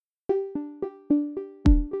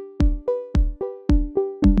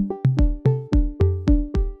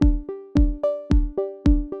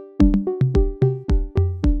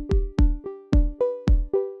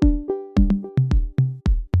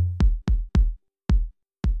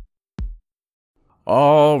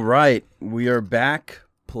All right, we are back.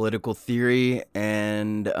 Political theory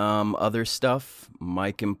and other stuff.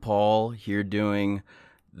 Mike and Paul here doing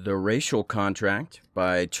The Racial Contract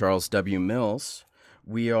by Charles W. Mills.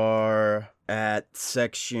 We are at this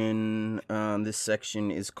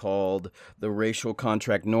section is called The Racial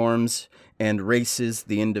Contract Norms and Races,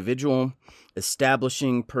 the Individual,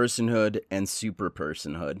 Establishing Personhood and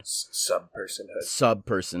Superpersonhood. Subpersonhood.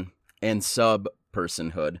 Subperson and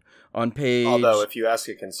subpersonhood. On page... Although, if you ask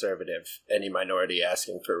a conservative, any minority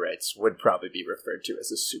asking for rights would probably be referred to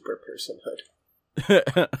as a superpersonhood.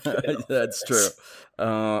 That's true.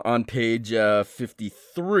 On page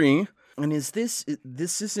 53, and is this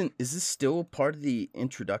still part of the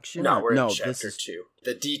introduction? No, we're in chapter 2.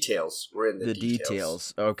 The details. We're in the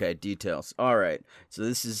details. Okay, details. All right. So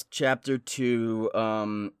this is chapter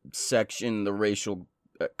 2, section, the racial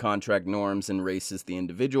contract norms and races, the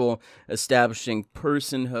individual, establishing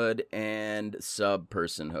personhood and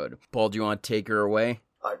subpersonhood. Paul, do you want to take her away?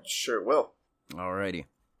 I sure will. Alrighty.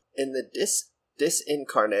 In the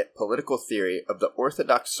disincarnate political theory of the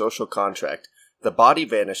orthodox social contract, the body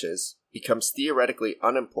vanishes, becomes theoretically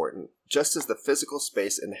unimportant, just as the physical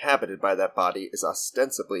space inhabited by that body is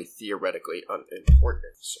ostensibly theoretically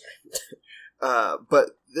unimportant.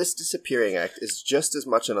 But this disappearing act is just as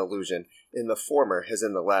much an illusion in the former as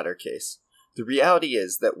in the latter case. The reality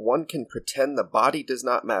is that one can pretend the body does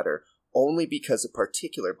not matter only because a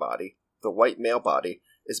particular body, the white male body,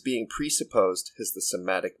 is being presupposed as the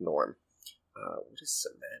somatic norm. What is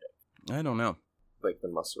somatic? I don't know. Like the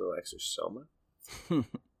muscle relaxer soma?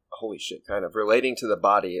 Holy shit, kind of. Relating to the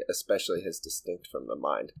body, especially as distinct from the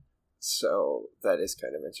mind. So that is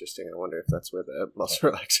kind of interesting. I wonder if that's where the muscle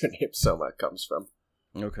relaxer name soma comes from.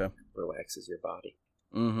 Okay. Relaxes your body.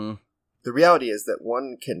 Mm-hmm. The reality is that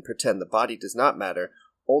one can pretend the body does not matter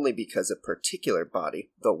only because a particular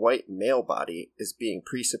body, the white male body, is being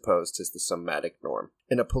presupposed as the somatic norm.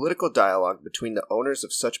 In a political dialogue between the owners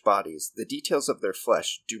of such bodies, the details of their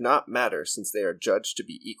flesh do not matter since they are judged to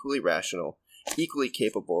be equally rational, equally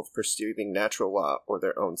capable of perceiving natural law or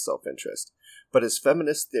their own self-interest. But as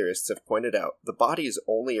feminist theorists have pointed out, the body is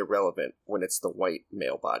only irrelevant when it's the white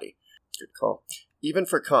male body. Good call. Even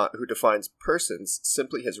for Kant, who defines persons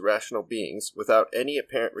simply as rational beings without any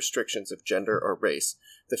apparent restrictions of gender or race,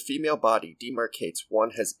 the female body demarcates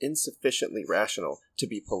one as insufficiently rational to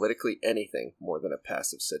be politically anything more than a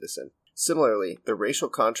passive citizen. Similarly, the racial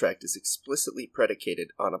contract is explicitly predicated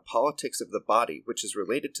on a politics of the body which is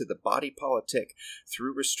related to the body politic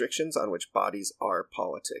through restrictions on which bodies are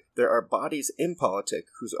politic. There are bodies in politic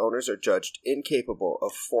whose owners are judged incapable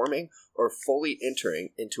of forming or fully entering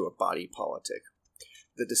into a body politic.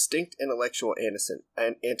 The distinct intellectual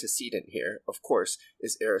antecedent here, of course,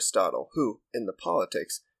 is Aristotle, who, in the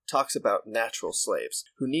Politics, talks about natural slaves,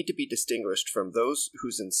 who need to be distinguished from those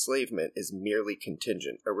whose enslavement is merely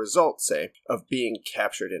contingent, a result, say, of being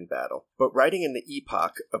captured in battle. But writing in the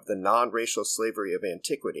epoch of the non-racial slavery of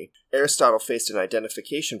antiquity, Aristotle faced an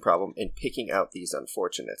identification problem in picking out these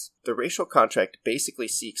unfortunates. The racial contract basically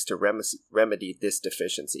seeks to remedy this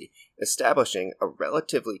deficiency, establishing a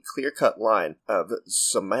relatively clear-cut line of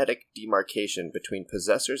somatic demarcation between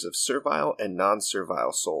possessors of servile and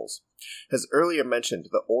non-servile souls. As earlier mentioned,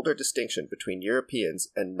 the older distinction between Europeans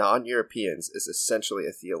and non-Europeans is essentially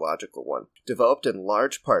a theological one, developed in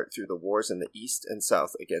large part through the wars in the East and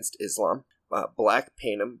South against Islam, Black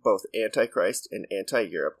Paynim, both anti-Christ and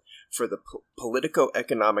anti-Europe, for the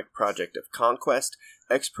politico-economic project of conquest,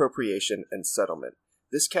 expropriation, and settlement.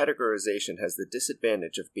 This categorization has the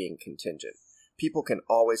disadvantage of being contingent. People can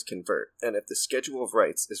always convert, and if the schedule of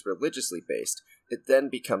rights is religiously based, it then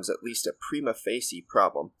becomes at least a prima facie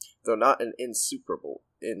problem, though not an insuperable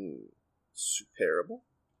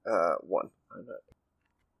one. I'm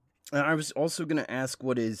not. I was also going to ask,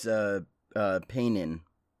 what is Paynim?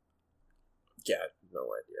 Yeah, no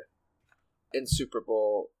idea.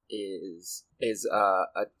 Insuperable is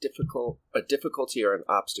a difficulty or an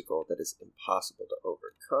obstacle that is impossible to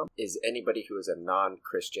overcome. Is anybody who is a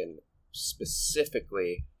non-Christian,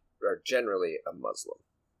 specifically or generally a Muslim.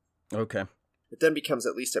 Okay. It then becomes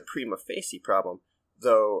at least a prima facie problem,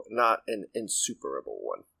 though not an insuperable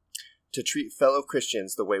one. To treat fellow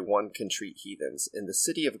Christians the way one can treat heathens, in the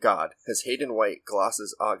city of God, as Hayden White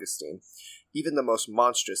glosses Augustine, even the most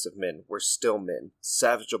monstrous of men were still men,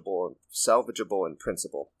 salvageable in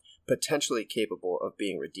principle, potentially capable of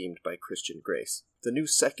being redeemed by Christian grace. The new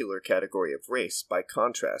secular category of race, by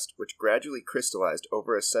contrast, which gradually crystallized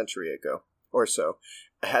over a century ago, or so,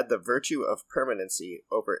 had the virtue of permanency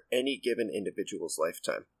over any given individual's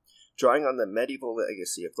lifetime. Drawing on the medieval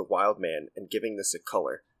legacy of the wild man and giving this a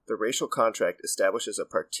color, The racial contract establishes a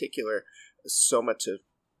particular somatotype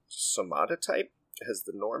as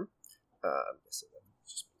the norm. Just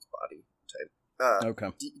means body type.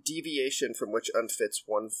 Okay. Deviation from which unfits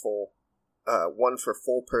one for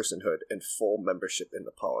full personhood and full membership in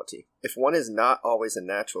the polity. If one is not always a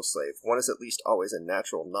natural slave, one is at least always a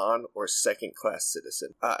natural non- or second-class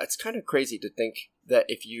citizen. It's kind of crazy to think that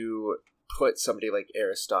if you put somebody like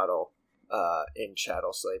Aristotle in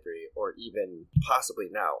chattel slavery, or even possibly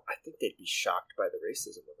now, I think they'd be shocked by the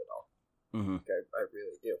racism of it all. Mm-hmm. I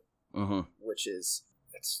really do. Mm-hmm. Which is,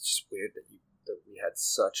 it's just weird that we had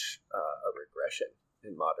such a regression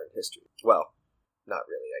in modern history. Well, not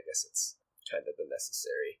really. I guess it's kind of the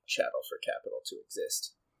necessary chattel for capital to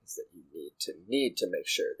exist, is that you need to make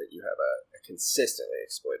sure that you have a consistently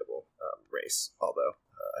exploitable race, although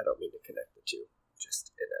I don't mean to connect the two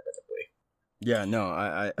just inevitably. Yeah, no,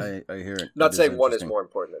 I hear it. Not saying one is more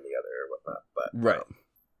important than the other or whatnot, but right.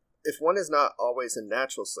 If one is not always a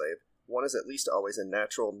natural slave, one is at least always a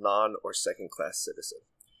natural non- or second-class citizen.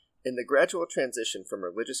 In the gradual transition from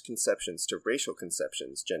religious conceptions to racial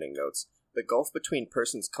conceptions, Jennings notes, the gulf between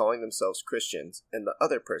persons calling themselves Christians and the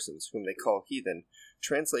other persons whom they call heathen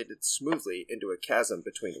translated smoothly into a chasm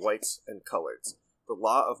between whites and coloreds. The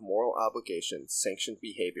law of moral obligation sanctioned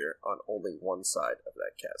behavior on only one side of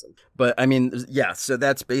that chasm. But, I mean, yeah, so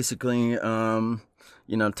that's basically,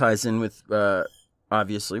 ties in with,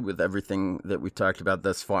 obviously, with everything that we've talked about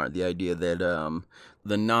thus far. The idea that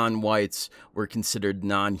the non-whites were considered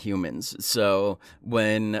non-humans. So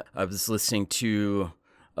when I was listening to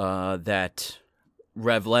that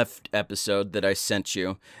Rev Left episode that I sent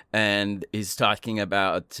you, and he's talking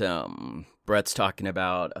about, Brett's talking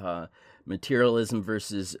about materialism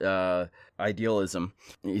versus idealism.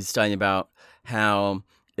 He's talking about how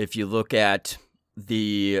if you look at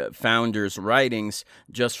the founders' writings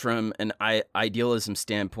just from an idealism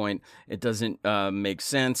standpoint, it doesn't make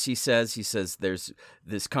sense. He says there's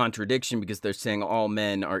this contradiction because they're saying all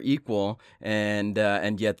men are equal and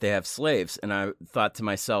yet they have slaves. And I thought to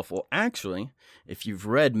myself, well, actually, if you've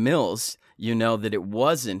read Mills, you know that it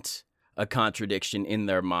wasn't a contradiction in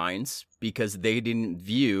their minds because they didn't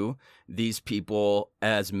view these people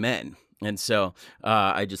as men. And so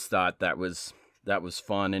I just thought that was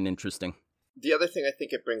fun and interesting. The other thing I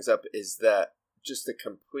think it brings up is that just the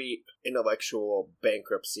complete intellectual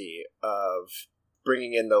bankruptcy of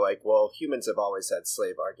bringing in the humans have always had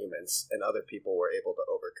slave arguments and other people were able to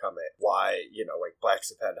overcome it. Why,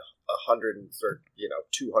 blacks have had 200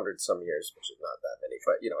 some years, which is not that many,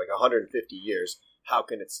 but 150 years. How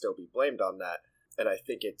can it still be blamed on that? And I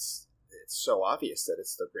think it's so obvious that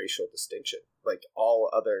it's the racial distinction. Like all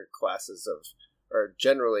other classes or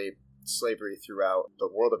generally slavery throughout the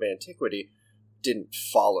world of antiquity didn't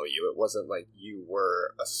follow you. It wasn't like you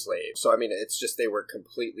were a slave. So, I mean, it's just they were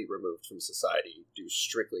completely removed from society due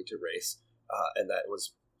strictly to race. And that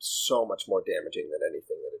was so much more damaging than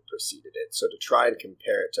anything that had preceded it. So to try and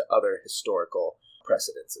compare it to other historical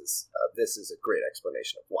precedences, this is a great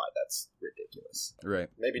explanation of why that's ridiculous. Right.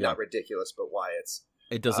 Maybe not ridiculous, but why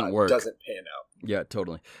it doesn't work. It doesn't pan out. Yeah,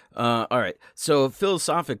 totally. All right. So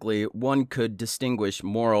philosophically, one could distinguish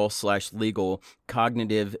moral/legal,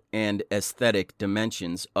 cognitive, and aesthetic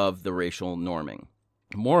dimensions of the racial norming.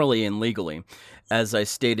 Morally and legally, as I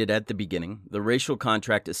stated at the beginning, the racial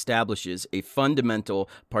contract establishes a fundamental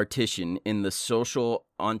partition in the social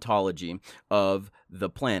ontology of the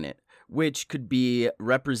planet, which could be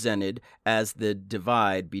represented as the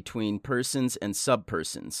divide between persons and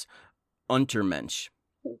subpersons, Untermensch.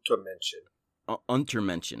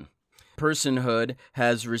 Personhood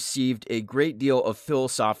has received a great deal of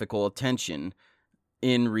philosophical attention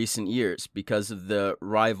in recent years because of the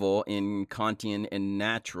rival in Kantian and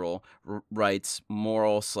natural rights,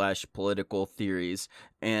 moral/political theories,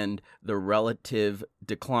 and the relative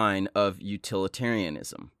decline of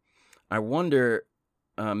utilitarianism. I wonder,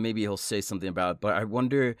 maybe he'll say something about it, but I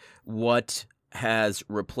wonder what has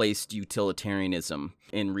replaced utilitarianism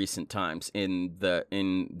in recent times in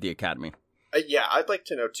the academy. Yeah, I'd like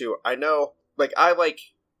to know too. I know, I like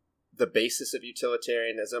the basis of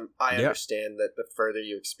utilitarianism. I understand that the further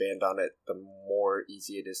you expand on it, the more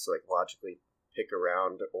easy it is to logically pick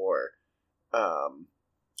around or,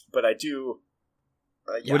 but I do.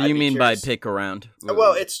 What do you mean by pick around?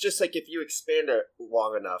 Well, it's just if you expand it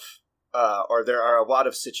long enough, or there are a lot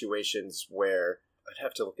of situations where I'd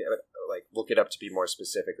have to look it up to be more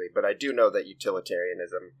specifically, but I do know that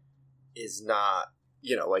utilitarianism is not,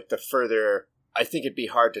 the further, I think it'd be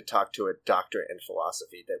hard to talk to a doctorate in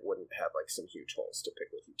philosophy that wouldn't have some huge holes to pick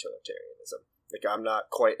with utilitarianism. I'm not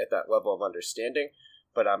quite at that level of understanding,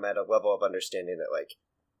 but I'm at a level of understanding that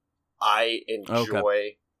I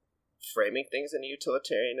enjoy framing things in a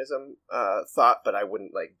utilitarianism thought, but I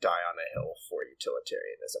wouldn't like die on a hill for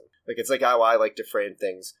utilitarianism. Like it's like how I like to frame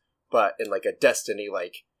things, but in like a Destiny,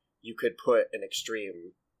 like you could put an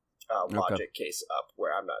extreme logic case up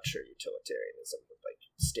where I'm not sure utilitarianism would like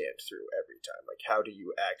stand through every time. Like how do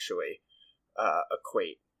you actually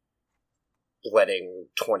equate letting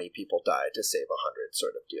 20 people die to save 100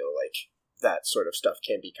 sort of deal? Like that sort of stuff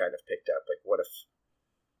can be kind of picked up. Like what if,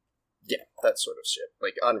 yeah, that sort of shit.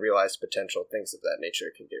 Like unrealized potential, things of that nature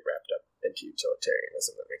can get wrapped up into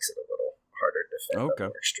utilitarianism that makes it a little harder to defend on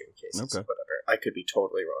more extreme cases. Whatever. I could be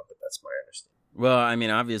totally wrong, but that's my understanding. Well, I mean,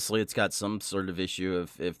 obviously it's got some sort of issue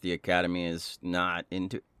if the Academy is not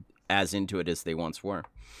into it as they once were.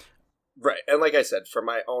 Right. And like I said, for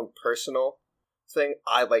my own personal thing,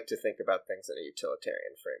 I like to think about things in a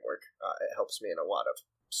utilitarian framework. It helps me in a lot of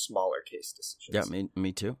smaller case decisions. Yeah,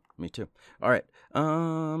 me too. All right.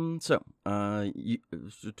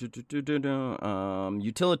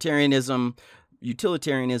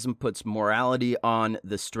 Utilitarianism puts morality on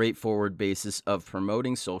the straightforward basis of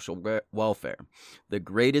promoting social welfare, the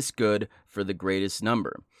greatest good for the greatest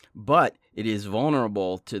number. But it is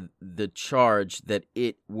vulnerable to the charge that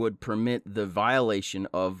it would permit the violation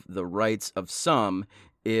of the rights of some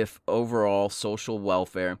if overall social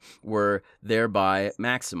welfare were thereby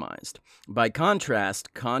maximized. By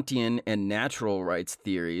contrast, Kantian and natural rights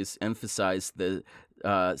theories emphasize the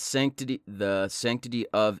sanctity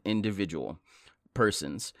of individual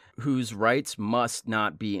persons, whose rights must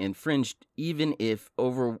not be infringed even if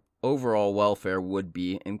overall welfare would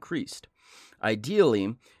be increased.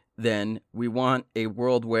 Ideally, then, we want a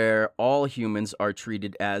world where all humans are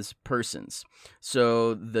treated as persons.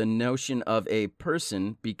 So the notion of a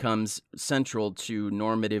person becomes central to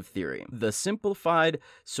normative theory. The simplified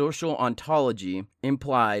social ontology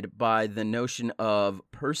implied by the notion of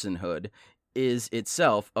personhood is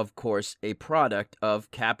itself, of course, a product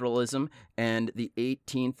of capitalism and the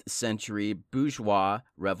 18th century bourgeois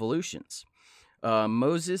revolutions.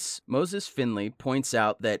 Moses Finley points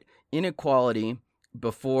out that inequality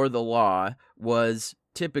before the law was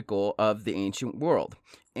typical of the ancient world,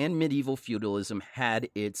 and medieval feudalism had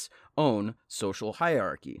its own social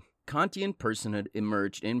hierarchy. Kantian personhood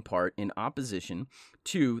emerged in part in opposition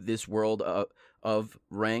to this world of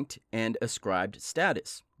ranked and ascribed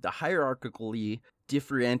status. The hierarchically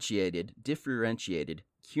differentiated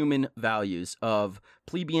human values of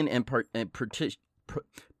plebeian and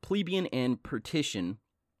partition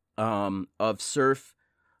of serf,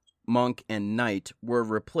 monk, and knight were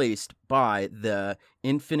replaced by the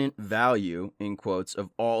infinite value, in quotes, of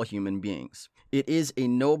all human beings. It is a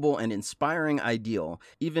noble and inspiring ideal,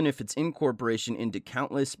 even if its incorporation into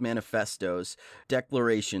countless manifestos,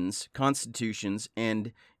 declarations, constitutions,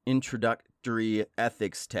 and introductory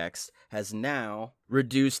ethics texts has now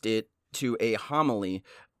reduced it to a homily,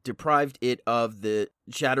 deprived it of the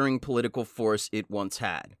shattering political force it once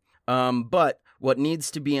had. But what needs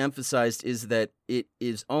to be emphasized is that it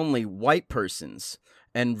is only white persons,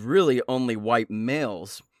 and really only white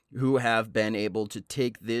males, who have been able to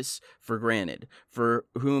take this for granted, for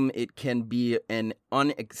whom it can be an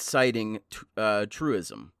unexciting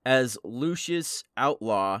truism. As Lucius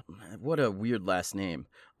Outlaw, what a weird last name,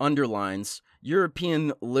 underlines,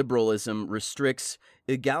 European liberalism restricts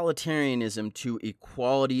egalitarianism to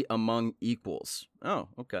equality among equals. Oh,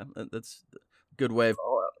 okay. That's a good way of...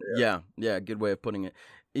 Yeah, good way of putting it.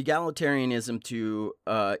 Egalitarianism to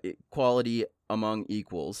equality among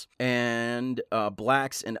equals, and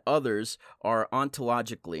blacks and others are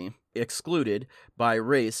ontologically excluded by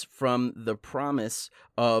race from the promise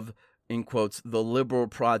of, in quotes, the liberal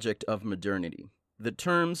project of modernity. The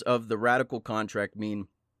terms of the radical contract mean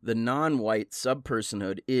the non-white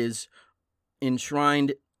subpersonhood is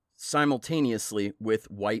enshrined simultaneously with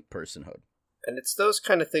white personhood. And it's those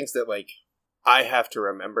kind of things that, like, I have to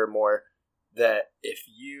remember more, that if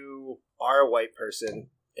you are a white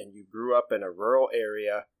person and you grew up in a rural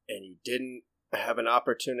area and you didn't have an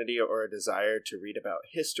opportunity or a desire to read about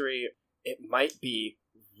history, it might be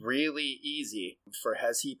really easy for,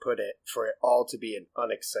 as he put it, for it all to be an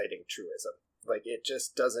unexciting truism. Like, it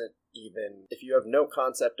just doesn't even, if you have no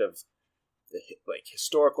concept of the, like,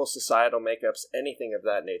 historical societal makeups, anything of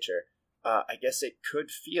that nature, I guess it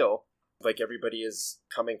could feel like everybody is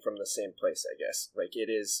coming from the same place, I guess. Like, it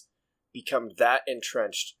is become that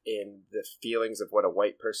entrenched in the feelings of what a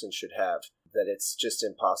white person should have that it's just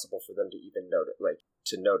impossible for them to even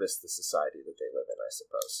notice the society that they live in, I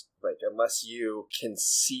suppose. Like, unless you can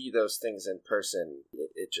see those things in person,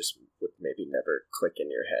 it just would maybe never click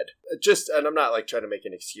in your head. And I'm not, like, trying to make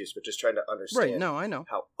an excuse, but just trying to understand right, no, I know.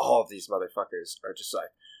 how all of these motherfuckers are just like,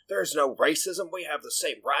 there's no racism, we have the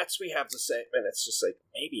same rights, we have the same... And it's just like,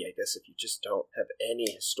 maybe, I guess, if you just don't have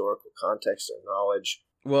any historical context or knowledge.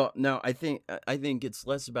 Well, no, I think it's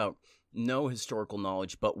less about no historical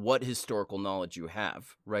knowledge, but what historical knowledge you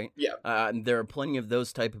have, right? Yeah. There are plenty of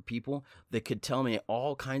those type of people that could tell me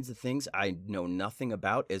all kinds of things I know nothing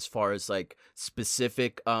about, as far as like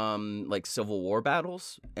specific like Civil War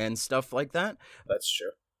battles and stuff like that. That's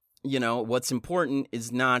true. You know, what's important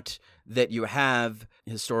is not that you have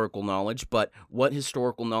historical knowledge, but what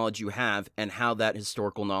historical knowledge you have and how that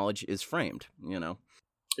historical knowledge is framed, you know?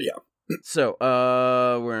 Yeah. So,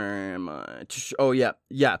 where am I? Oh, yeah.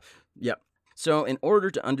 So, in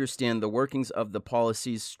order to understand the workings of the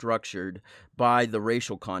policies structured by the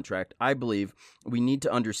racial contract, I believe we need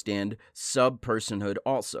to understand subpersonhood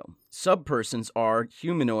also. Subpersons are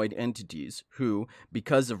humanoid entities who,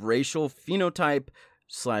 because of racial phenotype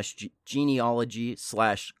 / genealogy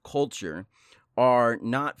 / culture, are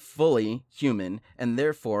not fully human and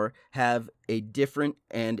therefore have a different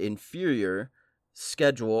and inferior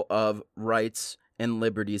schedule of rights and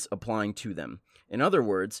liberties applying to them. In other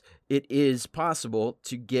words, it is possible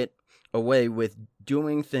to get away with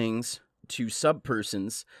doing things to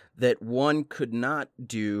subpersons that one could not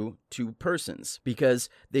do to persons, because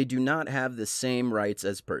they do not have the same rights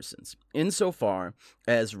as persons. Insofar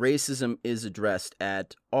as racism is addressed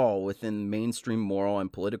at all within mainstream moral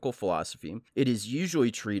and political philosophy, it is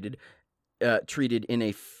usually treated in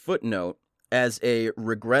a footnote as a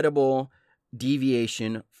regrettable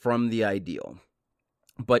deviation from the ideal.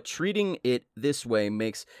 But treating it this way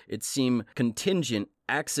makes it seem contingent,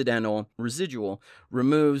 accidental, residual,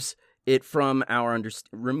 removes it from our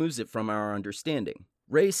understanding.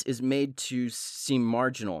 Race is made to seem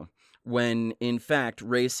marginal when, in fact,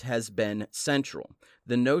 race has been central.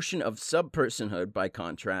 The notion of subpersonhood, by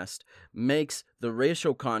contrast, makes the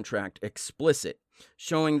racial contract explicit,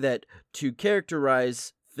 showing that to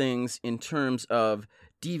characterize things in terms of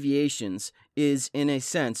deviations is, in a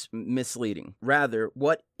sense, misleading. Rather,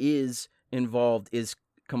 what is involved is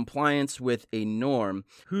compliance with a norm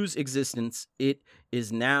whose existence it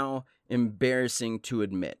is now embarrassing to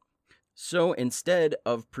admit. So instead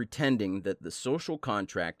of pretending that the social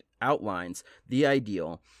contract outlines the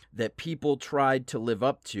ideal that people tried to live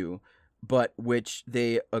up to, but which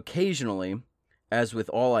they occasionally, as with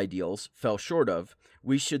all ideals, fell short of,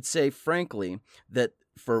 we should say frankly that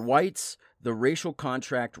for whites, the racial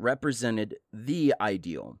contract represented the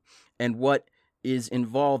ideal, and what is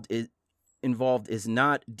involved is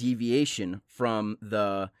not deviation from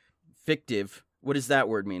the fictive. What does that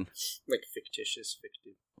word mean? Like fictitious,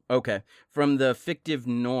 fictive. Okay, from the fictive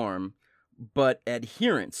norm, but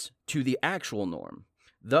adherence to the actual norm.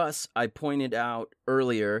 Thus, I pointed out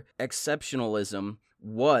earlier, exceptionalism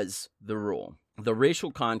was the rule. The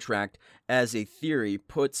racial contract as a theory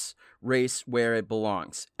puts race where it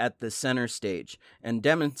belongs, at the center stage, and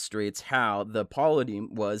demonstrates how the polity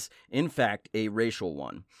was, in fact, a racial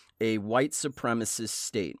one, a white supremacist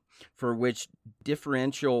state, for which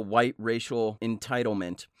differential white racial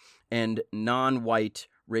entitlement and non-white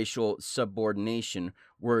racial subordination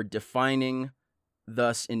were defining,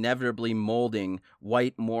 thus inevitably molding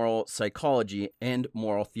white moral psychology and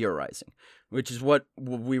moral theorizing, which is what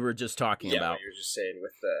we were just talking about. Yeah, what you were just saying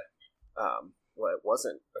with the, well, it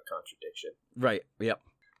wasn't a contradiction. Right, yep.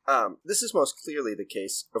 This is most clearly the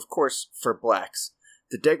case, of course, for blacks.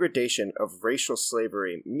 The degradation of racial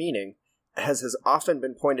slavery, meaning, as has often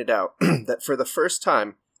been pointed out, that for the first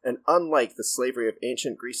time, and unlike the slavery of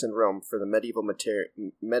ancient Greece and Rome for the medieval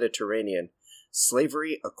Mediterranean,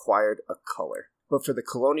 slavery acquired a color. But for the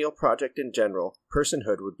colonial project in general,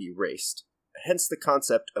 personhood would be raced. Hence the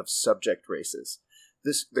concept of subject races.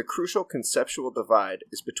 The crucial conceptual divide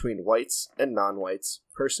is between whites and non-whites,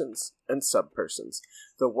 persons and subpersons.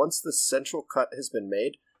 Though once the central cut has been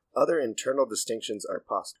made, other internal distinctions are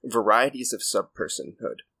possible. Varieties of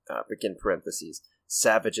subpersonhood, begin parentheses,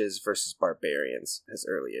 savages versus barbarians, as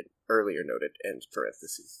earlier noted, end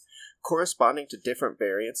parentheses. Corresponding to different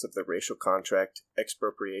variants of the racial contract,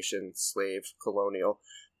 expropriation, slave, colonial.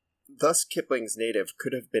 Thus Kipling's native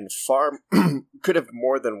could have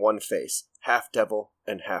more than one face, half devil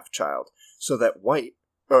and half child, so that while,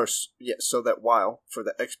 for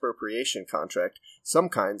the expropriation contract, some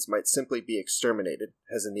kinds might simply be exterminated,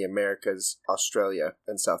 as in the Americas, Australia,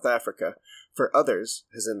 and South Africa, for others,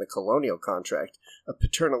 as in the colonial contract, a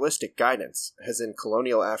paternalistic guidance, as in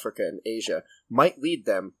colonial Africa and Asia, might lead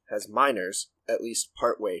them, as minors, at least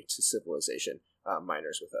partway to civilization.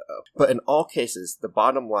 Minors with a O. But in all cases, the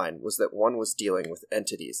bottom line was that one was dealing with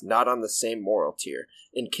entities not on the same moral tier,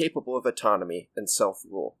 incapable of autonomy and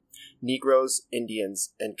self-rule. Negroes,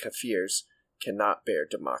 Indians, and Kafirs cannot bear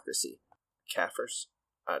democracy. Kafirs?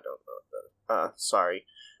 I don't know.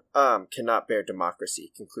 Cannot bear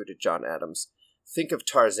democracy, concluded John Adams. Think of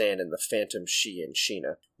Tarzan and the phantom she and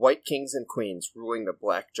Sheena. White kings and queens ruling the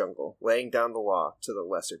black jungle, laying down the law to the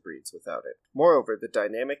lesser breeds without it. Moreover, the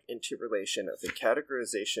dynamic interrelation of the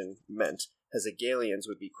categorization meant, as Hegelians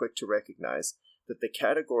would be quick to recognize, that the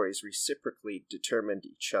categories reciprocally determined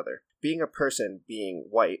each other. Being a person, being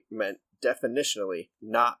white, meant definitionally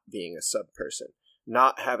not being a subperson,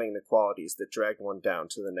 not having the qualities that dragged one down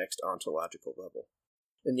to the next ontological level.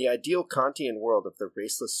 In the ideal Kantian world of the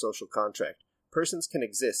raceless social contract, persons can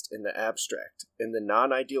exist in the abstract. In the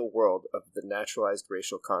non-ideal world of the naturalized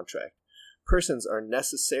racial contract, persons are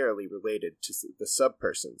necessarily related to the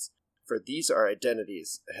subpersons, for these are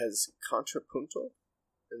identities as contrapuntal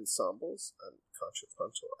ensembles.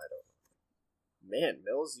 Contrapuntal, I don't know. Man,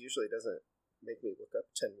 Mills usually doesn't make me look up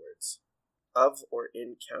 10 words. Of or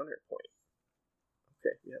in counterpoint.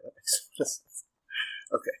 Okay, yeah, that makes sense.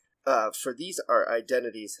 Okay. For these are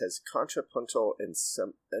identities as contrapuntal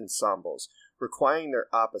ensembles, requiring their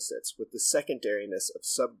opposites, with the secondariness of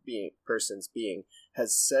sub-persons being,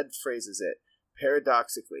 as said phrases it,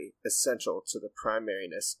 paradoxically essential to the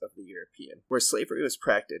primariness of the European. Where slavery was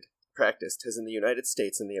practiced as in the United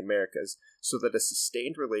States and the Americas, so that a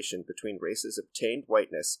sustained relation between races obtained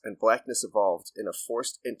whiteness and blackness evolved in a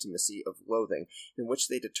forced intimacy of loathing in which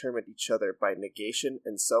they determined each other by negation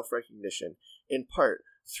and self-recognition, in part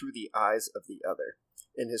through the eyes of the other.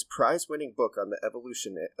 In his prize-winning book on the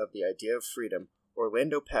evolution of the idea of freedom,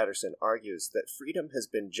 Orlando Patterson argues that freedom has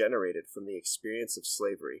been generated from the experience of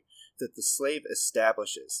slavery, that the slave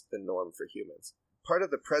establishes the norm for humans. Part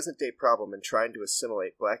of the present-day problem in trying to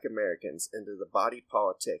assimilate black Americans into the body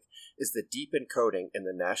politic is the deep encoding in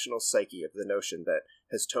the national psyche of the notion that,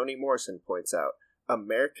 as Toni Morrison points out,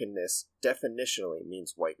 Americanness definitionally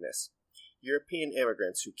means whiteness. European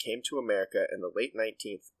immigrants who came to America in the late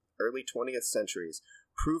 19th, early 20th centuries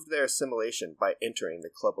proved their assimilation by entering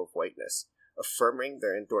the club of whiteness, affirming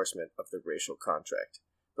their endorsement of the racial contract.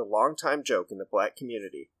 The long-time joke in the black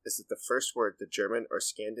community is that the first word the German or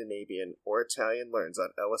Scandinavian or Italian learns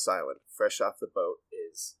on Ellis Island, fresh off the boat,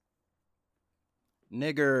 is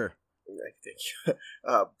nigger. Thank you.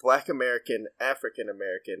 Black American, African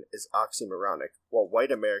American is oxymoronic, while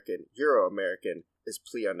white American, Euro-American is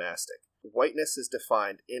pleonastic. Whiteness is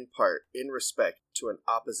defined in part in respect to an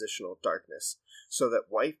oppositional darkness, so that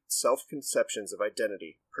white self-conceptions of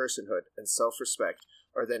identity, personhood, and self-respect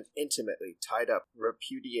are then intimately tied up in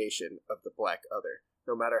repudiation of the black other.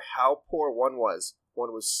 No matter how poor one was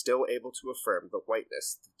still able to affirm the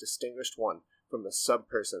whiteness that distinguished one from the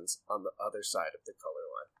subpersons on the other side of the color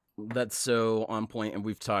line. That's so on point, and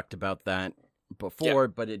we've talked about that before,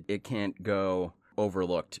 but it can't go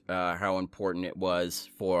overlooked how important it was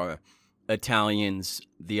for Italians,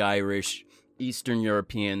 the Irish, Eastern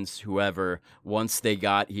Europeans, whoever, once they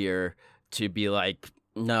got here, to be like,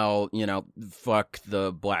 no, fuck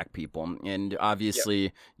the black people. And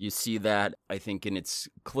obviously you see that, I think, in its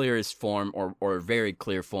clearest form or very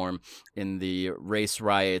clear form in the race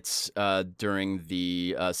riots during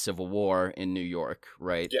the Civil War in New York,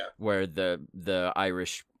 right? Yeah. Where the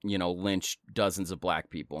Irish, lynched dozens of black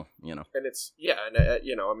people, And it's,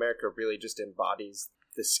 America really just embodies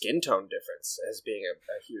the skin tone difference as being a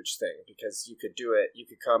huge thing, because you could do it, you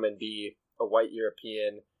could come and be a white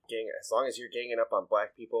European, as long as you're ganging up on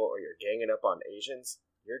black people or you're ganging up on Asians,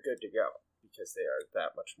 you're good to go, because they are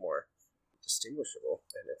that much more distinguishable.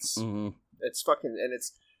 And it's fucking, and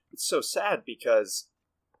it's so sad, because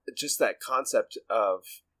just that concept of,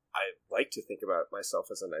 I like to think about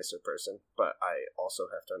myself as a nicer person, but I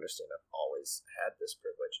also have to understand I've always had this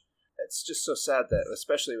privilege. It's just so sad that,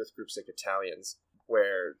 especially with groups like Italians,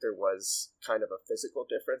 where there was kind of a physical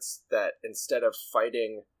difference, that instead of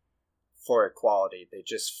fighting for equality, they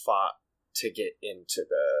just fought to get into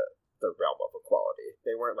the realm of equality.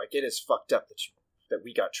 They weren't like, it is fucked up that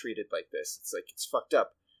we got treated like this. It's like, it's fucked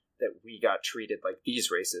up that we got treated like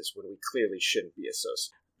these races when we clearly shouldn't be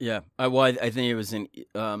associated. Yeah, I think it was an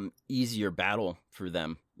easier battle for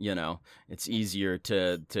them. It's easier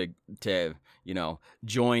to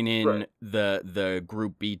join in right. the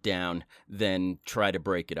group beatdown than try to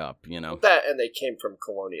break it up. That, and they came from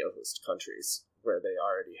colonialist countries where they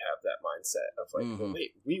already have that mindset of like, well,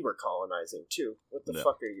 wait, we were colonizing too. What the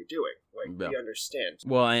fuck are you doing? Like, we understand.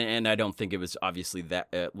 Well, and I don't think it was obviously that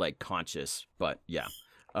conscious, but yeah.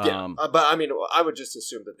 But I mean, I would just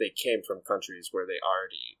assume that they came from countries where they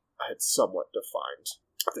already had somewhat defined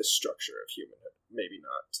this structure of humanhood. Maybe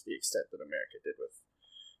not to the extent that America did with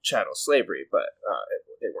chattel slavery, but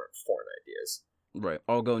they weren't foreign ideas. Right.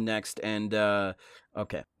 I'll go next. And,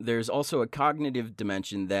 okay. There's also a cognitive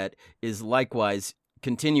dimension that is likewise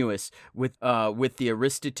continuous with the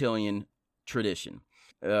Aristotelian tradition.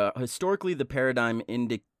 Historically, the paradigm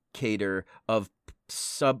indicator of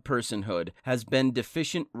subpersonhood has been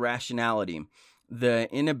deficient rationality, the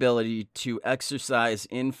inability to exercise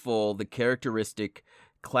in full the characteristic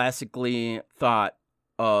classically thought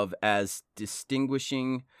of as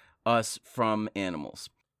distinguishing us from animals.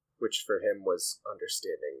 Which for him was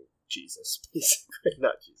understanding Jesus, basically.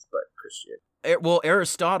 Not Jesus, but Christianity. Well,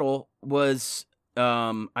 Aristotle was,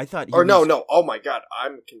 I thought he no. Oh my God,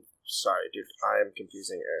 sorry, dude. I am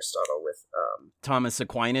confusing Aristotle with Thomas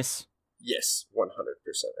Aquinas. Yes, 100%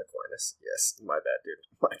 Aquinas. Yes, my bad, dude.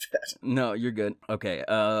 My bad. No, you're good. Okay.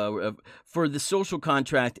 For the social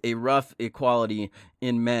contract, a rough equality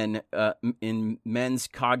in men's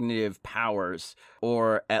cognitive powers,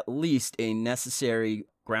 or at least a necessary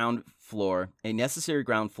ground floor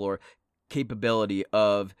capability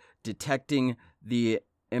of detecting the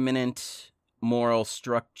imminent moral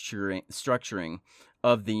structuring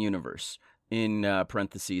of the universe, in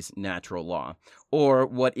parentheses, natural law, or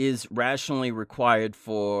what is rationally required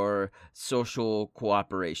for social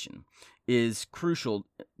cooperation, is crucial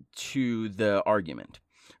to the argument.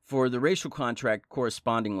 For the racial contract,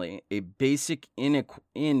 correspondingly, a basic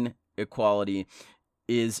inequality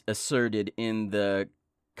is asserted in the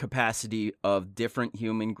capacity of different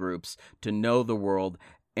human groups to know the world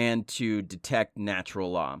and to detect natural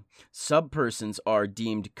law. Subpersons are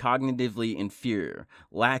deemed cognitively inferior,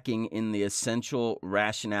 lacking in the essential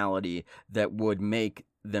rationality that would make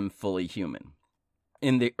them fully human.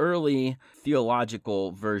 In the early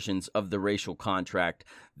theological versions of the racial contract,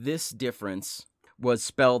 this difference was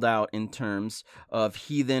spelled out in terms of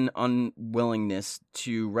heathen unwillingness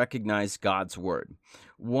to recognize God's word.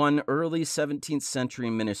 One early 17th century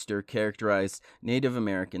minister characterized Native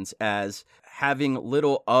Americans as having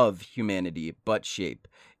little of humanity but shape,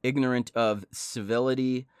 ignorant of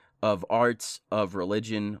civility, of arts, of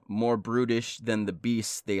religion, more brutish than the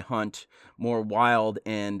beasts they hunt, more wild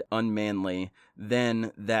and unmanly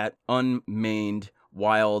than that unmaned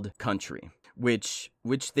wild country, which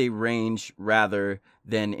they range rather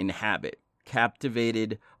than inhabit,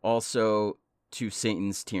 captivated also to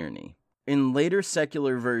Satan's tyranny. In later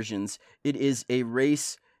secular versions, it is a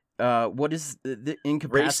race. What is the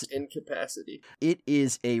incapacity? Raced incapacity. It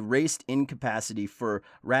is a raced incapacity for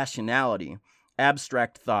rationality,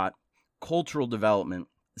 abstract thought, cultural development,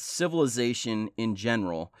 civilization in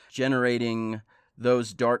general, generating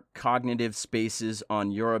those dark cognitive spaces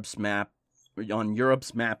on Europe's mapping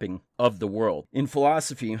of the world. In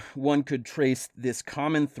philosophy, one could trace this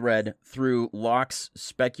common thread through Locke's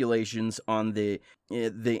speculations on the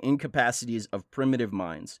incapacities of primitive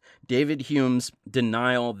minds, David Hume's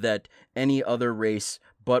denial that any other race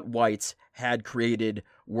but whites had created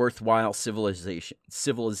worthwhile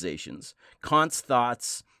civilizations, Kant's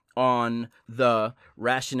thoughts on the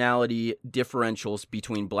rationality differentials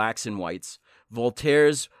between blacks and whites,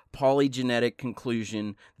 Voltaire's polygenetic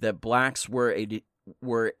conclusion that blacks were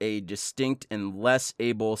a distinct and less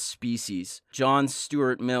able species, John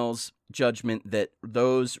Stuart Mill's judgment that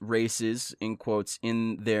those races, in quotes,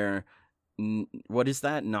 in their what is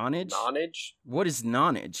that? Nonage? Nonage? What is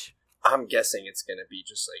nonage? I'm guessing it's going to be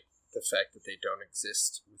just like the fact that they don't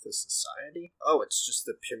exist with a society. Oh, it's just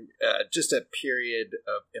just a period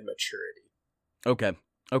of immaturity. Okay.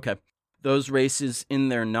 Those races in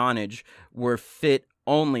their nonage were fit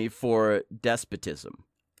only for despotism.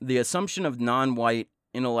 The assumption of non-white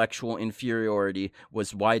intellectual inferiority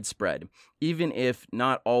was widespread, even if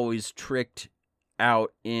not always tricked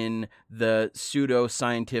out in the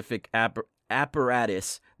pseudo-scientific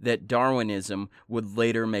apparatus that Darwinism would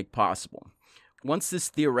later make possible. Once this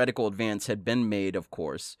theoretical advance had been made, of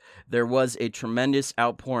course, there was a tremendous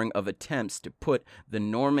outpouring of attempts to put the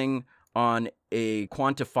norming on a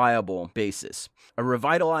quantifiable basis. A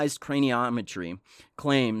revitalized craniometry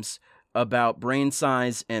claims about brain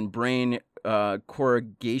size and brain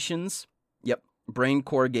corrugations. Yep, brain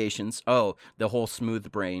corrugations. Oh, the whole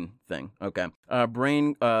smooth brain thing. Okay.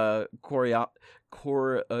 Brain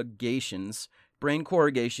corrugations. Brain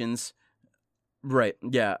corrugations. Right.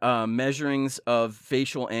 Yeah. Measurings of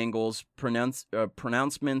facial angles,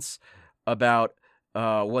 pronouncements about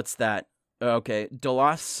what's that? Okay,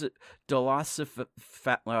 can't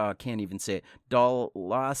even say it.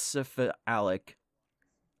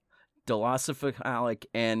 Dolocephalic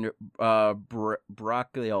and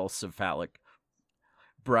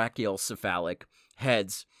brachiocephalic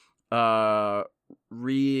heads,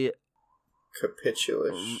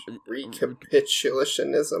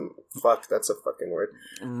 Recapitulationism. Fuck, that's a fucking word.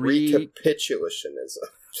 Recapitulationism.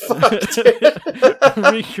 Fuck, dude.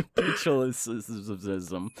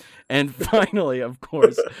 Recapitulationism. And finally, of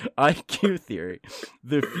course, IQ theory.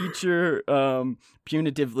 The future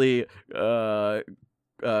punitively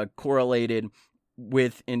correlated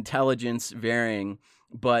with intelligence varying,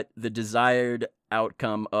 but the desired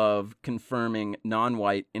outcome of confirming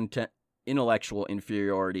non-white intellectual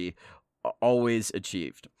inferiority always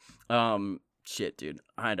achieved. Shit, dude.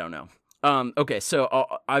 I don't know. Okay, so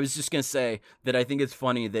I was just going to say that I think it's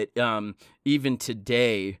funny that even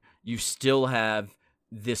today you still have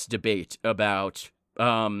this debate about,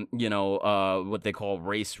 what they call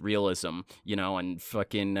race realism, and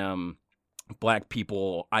fucking black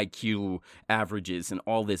people IQ averages and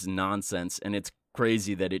all this nonsense. And it's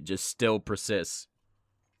crazy that it just still persists.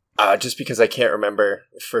 Just because I can't remember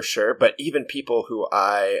for sure, but even people who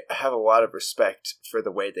I have a lot of respect for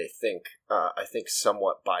the way they think, I think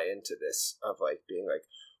somewhat buy into this of like being like,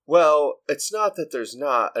 well, it's not that there's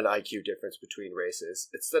not an IQ difference between races,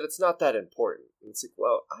 it's that it's not that important. And it's like,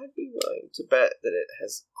 well, I'd be willing to bet that it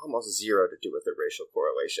has almost zero to do with the racial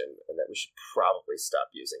correlation, and that we should probably stop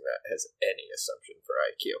using that as any assumption for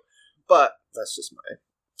IQ. But that's just my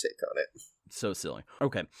take on it. So silly.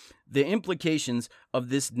 Okay. The implications of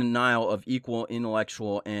this denial of equal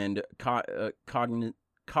intellectual and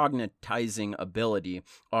cognitizing ability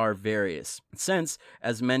are various. Since,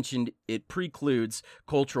 as mentioned, it precludes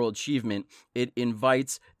cultural achievement, it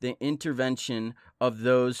invites the intervention of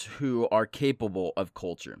those who are capable of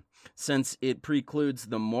culture. Since it precludes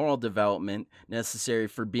the moral development necessary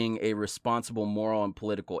for being a responsible moral and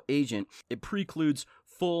political agent, it precludes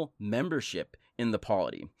full membership in the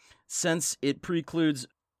polity. Since it precludes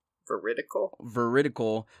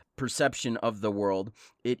veridical perception of the world,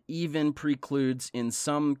 it even precludes, in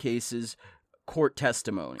some cases, court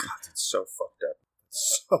testimony. God, it's so fucked up.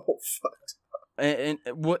 So fucked up. And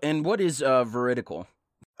what is veridical?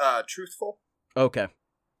 Truthful. Okay.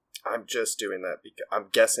 I'm just doing that because I'm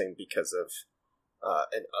guessing because of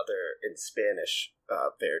in Spanish,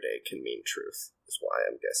 verde can mean truth. Is why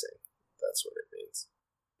I'm guessing that's what it means.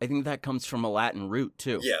 I think that comes from a Latin root,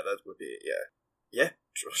 too. Yeah, that would be, yeah. Yeah,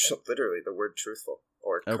 literally, the word truthful,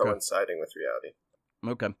 or coinciding with reality.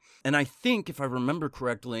 Okay. And I think, if I remember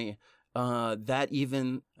correctly, that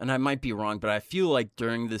even, and I might be wrong, but I feel like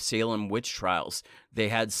during the Salem witch trials, they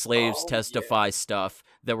had slaves testify stuff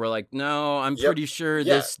that were like, no, I'm pretty sure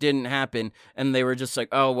this didn't happen. And they were just like,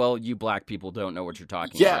 oh, well, you black people don't know what you're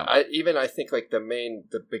talking about. Yeah, I think like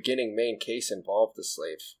the beginning main case involved the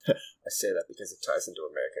slave. I say that because it ties into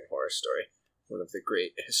American Horror Story, one of the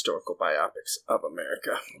great historical biopics of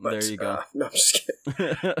America. But, there you go. No, I'm just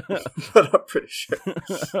kidding. But I'm pretty sure.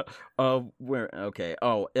 Okay.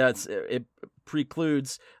 Oh, it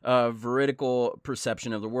precludes veridical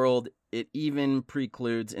perception of the world. It even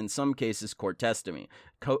precludes, in some cases, court testimony.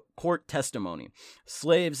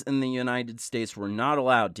 Slaves in the United States were not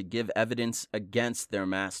allowed to give evidence against their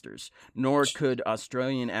masters, nor could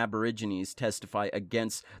Australian Aborigines testify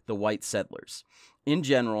against the white settlers. In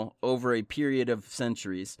general, over a period of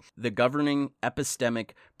centuries, the governing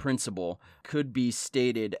epistemic principle could be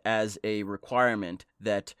stated as a requirement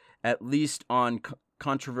that, at least on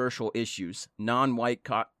controversial issues, non-white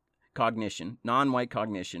cognition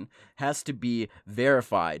has to be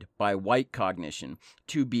verified by white cognition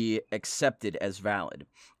to be accepted as valid,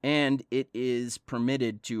 and it is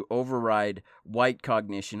permitted to override white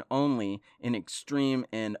cognition only in extreme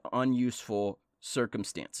and unuseful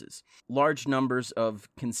circumstances. Large numbers of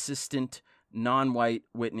consistent non-white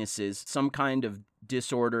witnesses, some kind of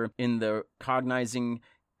disorder in the cognizing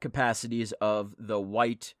capacities of the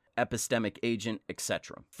white epistemic agent,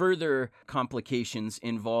 etc. Further complications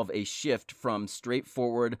involve a shift from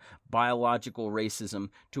straightforward biological racism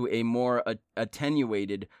to a more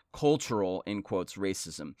attenuated cultural, in quotes,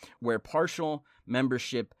 racism, where partial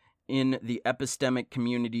membership in the epistemic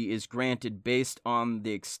community is granted based on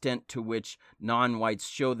the extent to which non-whites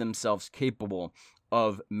show themselves capable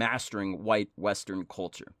of mastering white Western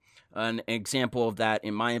culture. An example of that,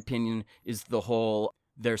 in my opinion, is the whole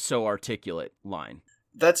 "they're so articulate" line.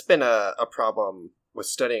 That's been a problem with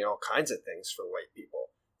studying all kinds of things for white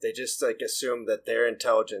people. They just like assume that their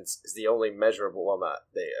intelligence is the only measurable. Well, not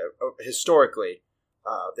they. Historically,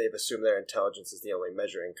 they've assumed their intelligence is the only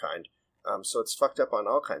measuring kind. So it's fucked up on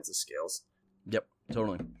all kinds of scales. Yep,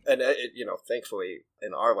 totally. And thankfully,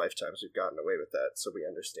 in our lifetimes, we've gotten away with that, so we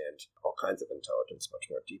understand all kinds of intelligence much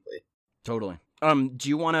more deeply. Totally. Do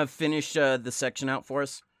you want to finish the section out for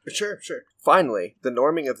us? Sure. Finally, the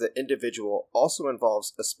norming of the individual also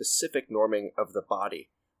involves a specific norming of the body,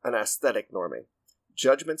 an aesthetic norming.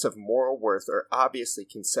 Judgments of moral worth are obviously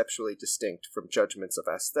conceptually distinct from judgments of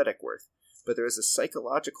aesthetic worth, but there is a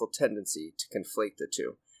psychological tendency to conflate the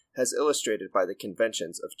two, as illustrated by the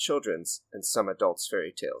conventions of children's and some adults'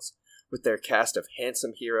 fairy tales, with their cast of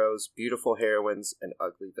handsome heroes, beautiful heroines, and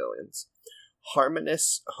ugly villains.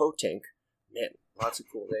 Harmonious Hotink, man, lots of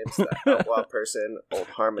cool names, that outlaw person, old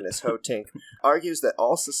Harmonious Hotink, argues that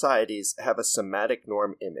all societies have a somatic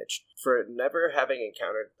norm image. For never having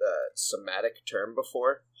encountered the somatic term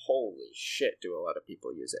before, holy shit, do a lot of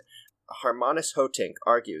people use it. Harmonious Hotink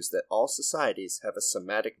argues that all societies have a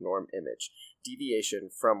somatic norm image, deviation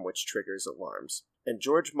from which triggers alarms. And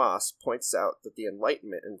George Moss points out that the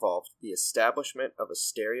Enlightenment involved the establishment of a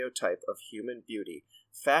stereotype of human beauty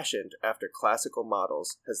fashioned after classical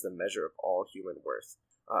models as the measure of all human worth.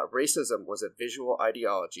 Racism was a visual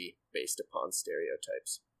ideology based upon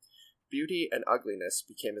stereotypes. Beauty and ugliness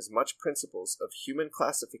became as much principles of human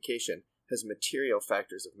classification as material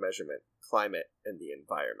factors of measurement, climate, and the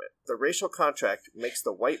environment. The racial contract makes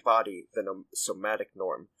the white body the somatic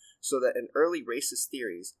norm, so that in early racist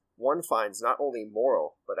theories, one finds not only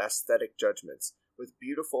moral but aesthetic judgments, with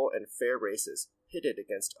beautiful and fair races pitted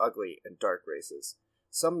against ugly and dark races.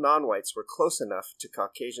 Some non-whites were close enough to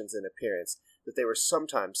Caucasians in appearance that they were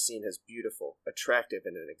sometimes seen as beautiful, attractive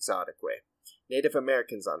in an exotic way. Native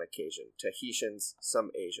Americans on occasion, Tahitians,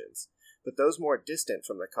 some Asians. But those more distant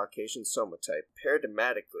from the Caucasian somatype,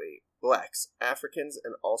 paradigmatically, blacks, Africans,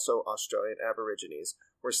 and also Australian Aborigines,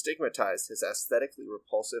 were stigmatized as aesthetically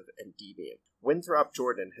repulsive and deviant. Winthrop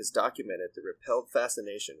Jordan has documented the repelled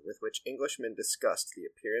fascination with which Englishmen discussed the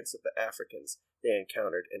appearance of the Africans they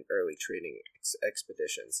encountered in early trading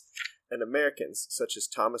expeditions. And Americans, such as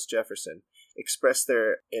Thomas Jefferson, expressed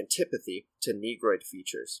their antipathy to Negroid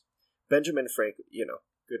features. Benjamin Franklin,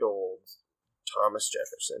 good old Thomas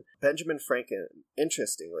Jefferson. Benjamin Franklin,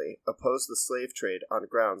 interestingly, opposed the slave trade on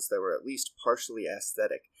grounds that were at least partially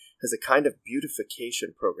aesthetic, as a kind of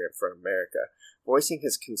beautification program for America, voicing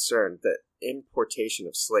his concern that importation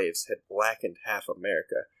of slaves had blackened half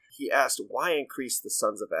America. He asked, why increase the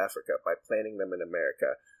sons of Africa by planting them in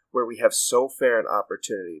America, where we have so fair an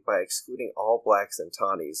opportunity by excluding all blacks and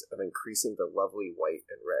tawnies of increasing the lovely white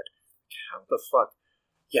and red? How the fuck?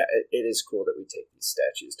 Yeah, it is cool that we take these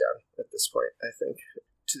statues down at this point, I think.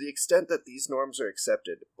 To the extent that these norms are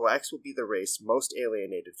accepted, blacks will be the race most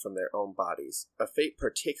alienated from their own bodies, a fate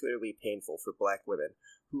particularly painful for black women,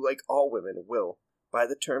 who, like all women, will, by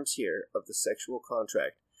the terms here of the sexual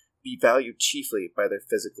contract, be valued chiefly by their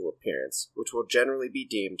physical appearance, which will generally be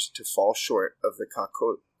deemed to fall short of the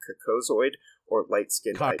caucasoid or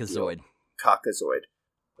light-skinned Caucasoid. ideal. Caucasoid.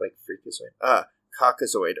 Like freakazoid.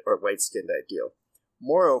 Caucasoid or light-skinned ideal.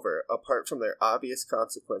 Moreover, apart from their obvious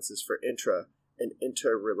consequences for intra- and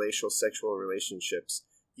interrelational sexual relationships,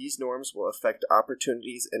 these norms will affect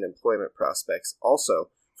opportunities and employment prospects. Also,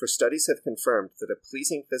 for studies have confirmed that a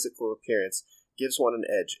pleasing physical appearance gives one an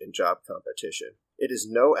edge in job competition. It is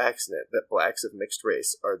no accident that blacks of mixed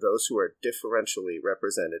race are those who are differentially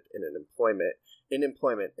represented in employment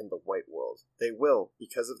in the white world. They will,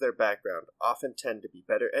 because of their background, often tend to be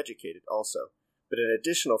better educated also. But an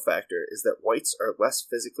additional factor is that whites are less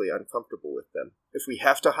physically uncomfortable with them. If we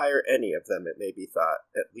have to hire any of them, it may be thought,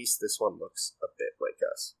 at least this one looks a bit like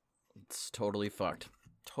us. It's totally fucked.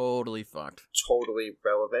 Totally fucked. Totally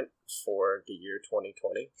relevant for the year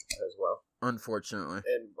 2020 as well. Unfortunately.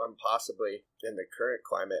 And possibly in the current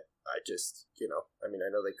climate, I just, I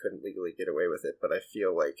know they couldn't legally get away with it, but I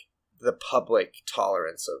feel like the public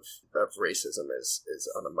tolerance of racism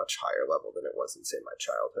is on a much higher level than it was in, say, my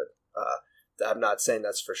childhood. I'm not saying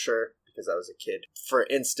that's for sure because I was a kid. For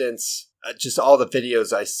instance, just all the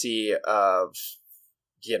videos I see of,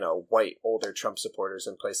 white older Trump supporters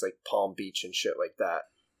in places like Palm Beach and shit like that,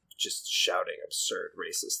 just shouting absurd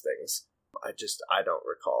racist things. I don't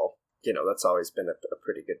recall. That's always been a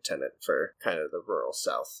pretty good tenet for kind of the rural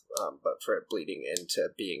South. But for it bleeding into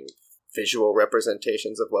being visual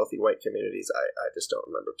representations of wealthy white communities, I just don't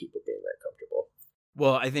remember people being that comfortable.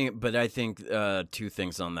 Well, I think two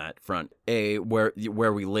things on that front. A, where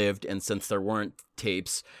we lived, and since there weren't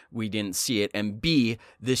tapes, we didn't see it. And B,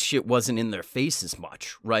 this shit wasn't in their face as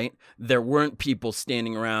much, right? There weren't people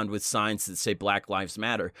standing around with signs that say Black Lives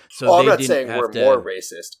Matter. So I'm not saying we're more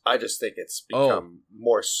racist. I just think it's become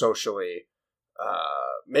more socially,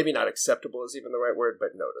 maybe not acceptable is even the right word,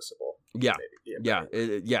 but noticeable.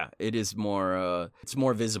 It is more. It's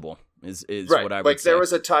more visible. Is right. What I would say. There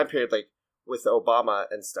was a time period with Obama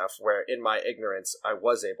and stuff, where in my ignorance, I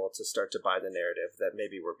was able to start to buy the narrative that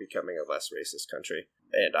maybe we're becoming a less racist country.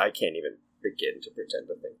 And I can't even begin to pretend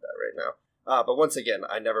to think that right now. But once again,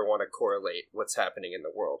 I never want to correlate what's happening in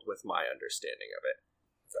the world with my understanding of it.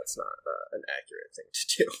 That's not an accurate thing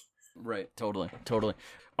to do. Right, totally.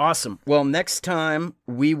 Awesome. Well, next time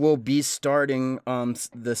we will be starting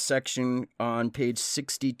the section on page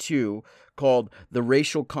 62 called "The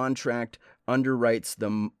Racial Contract Underwrites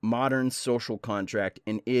the Modern Social Contract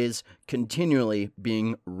and is Continually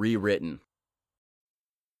Being Rewritten."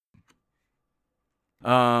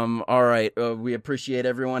 All right. We appreciate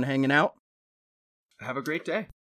everyone hanging out. Have a great day.